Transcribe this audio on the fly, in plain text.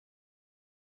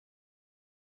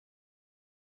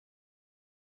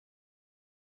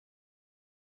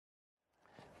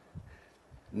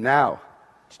Now,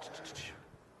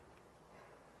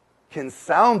 can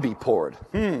sound be poured?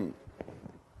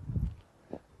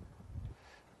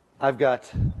 I've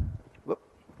got a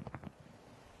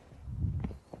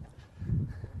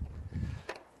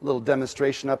little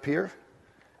demonstration up here.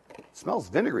 It smells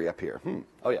vinegary up here.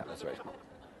 Oh yeah, that's right.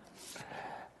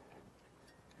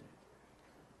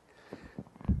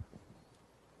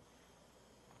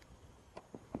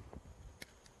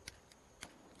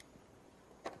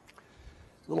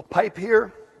 Little pipe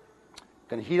here.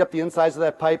 Going to heat up the insides of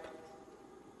that pipe.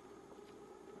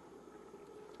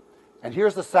 And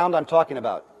here's the sound I'm talking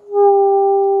about.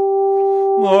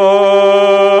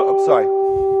 Oh, sorry.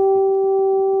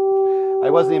 I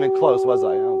wasn't even close, was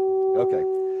I? Oh,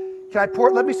 okay. Can I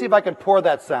pour? Let me see if I can pour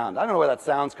that sound. I don't know where that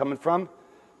sound's coming from.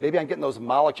 Maybe I'm getting those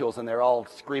molecules and they're all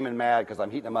screaming mad because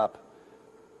I'm heating them up.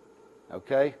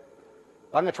 Okay?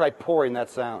 I'm going to try pouring that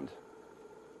sound.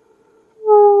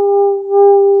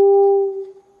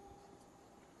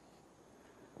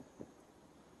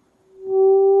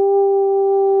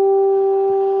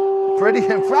 Pretty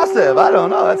impressive. I don't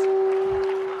know.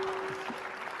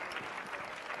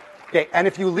 Okay, and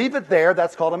if you leave it there,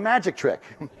 that's called a magic trick.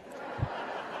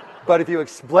 But if you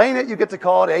explain it, you get to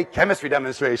call it a chemistry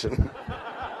demonstration.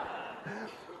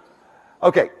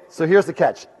 Okay, so here's the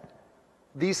catch.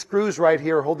 These screws right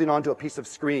here are holding onto a piece of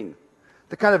screen.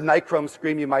 The kind of nichrome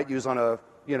screen you might use on a,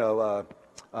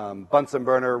 Bunsen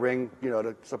burner ring,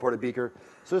 to support a beaker.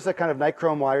 So it's a kind of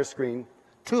nichrome wire screen.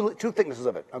 Two thicknesses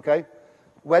of it, okay?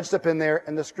 Wedged up in there,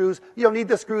 and the screws, you don't need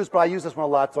the screws, but I use this one a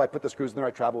lot, so I put the screws in there.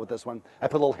 I travel with this one. I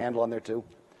put a little handle on there too.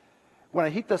 When I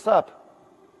heat this up,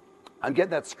 I'm getting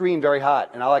that screen very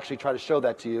hot, and I'll actually try to show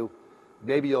that to you.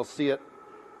 Maybe you'll see it.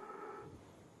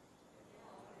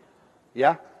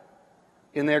 Yeah?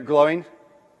 In there glowing?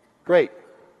 Great.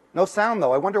 No sound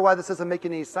though. I wonder why this isn't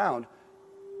making any sound.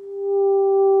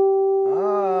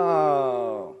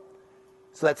 Oh.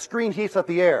 So that screen heats up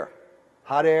the air.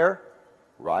 Hot air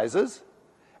rises.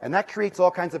 And that creates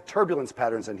all kinds of turbulence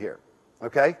patterns in here,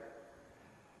 okay?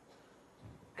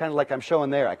 Kind of like I'm showing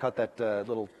there. I caught that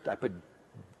I put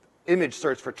image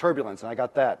search for turbulence, and I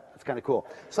got that. That's kind of cool.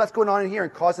 So that's going on in here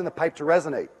and causing the pipe to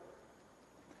resonate.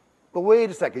 But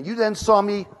wait a second. You then saw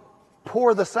me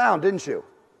pour the sound, didn't you?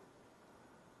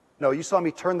 No, you saw me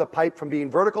turn the pipe from being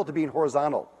vertical to being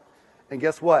horizontal. And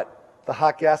guess what? The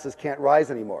hot gases can't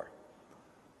rise anymore.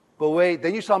 But wait,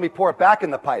 then you saw me pour it back in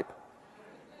the pipe.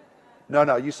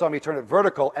 No, you saw me turn it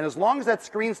vertical, and as long as that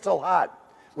screen's still hot,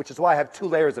 which is why I have 2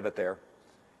 layers of it there,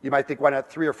 you might think, why not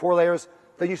 3 or 4 layers?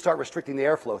 Then you start restricting the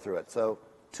airflow through it. So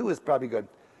 2 is probably good.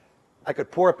 I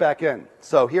could pour it back in.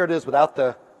 So here it is without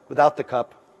the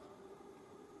cup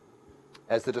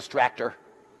as the distractor.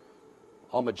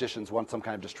 All magicians want some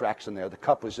kind of distraction there. The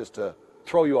cup was just to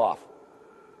throw you off.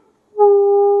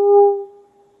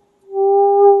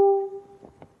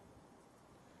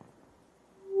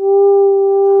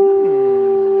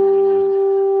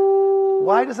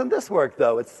 Why doesn't this work,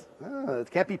 though?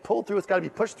 It can't be pulled through. It's got to be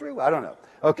pushed through. I don't know.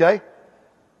 Okay.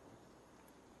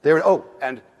 There. Oh,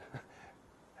 and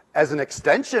as an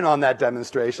extension on that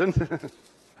demonstration,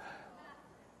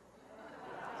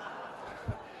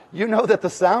 you know that the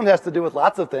sound has to do with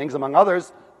lots of things, among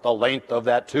others, the length of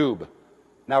that tube.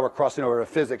 Now we're crossing over to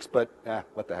physics, but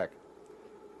what the heck.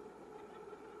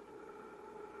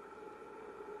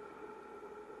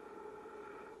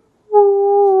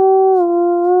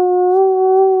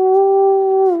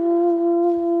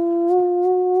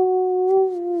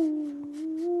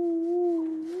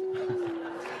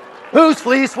 Whose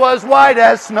fleece was white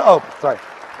as snow. Oh, sorry.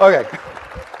 Okay.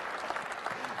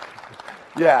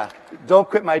 Yeah, don't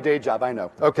quit my day job, I know.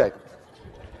 Okay.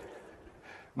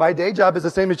 My day job is the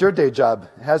same as your day job.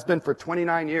 It has been for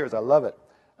 29 years. I love it.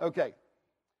 Okay.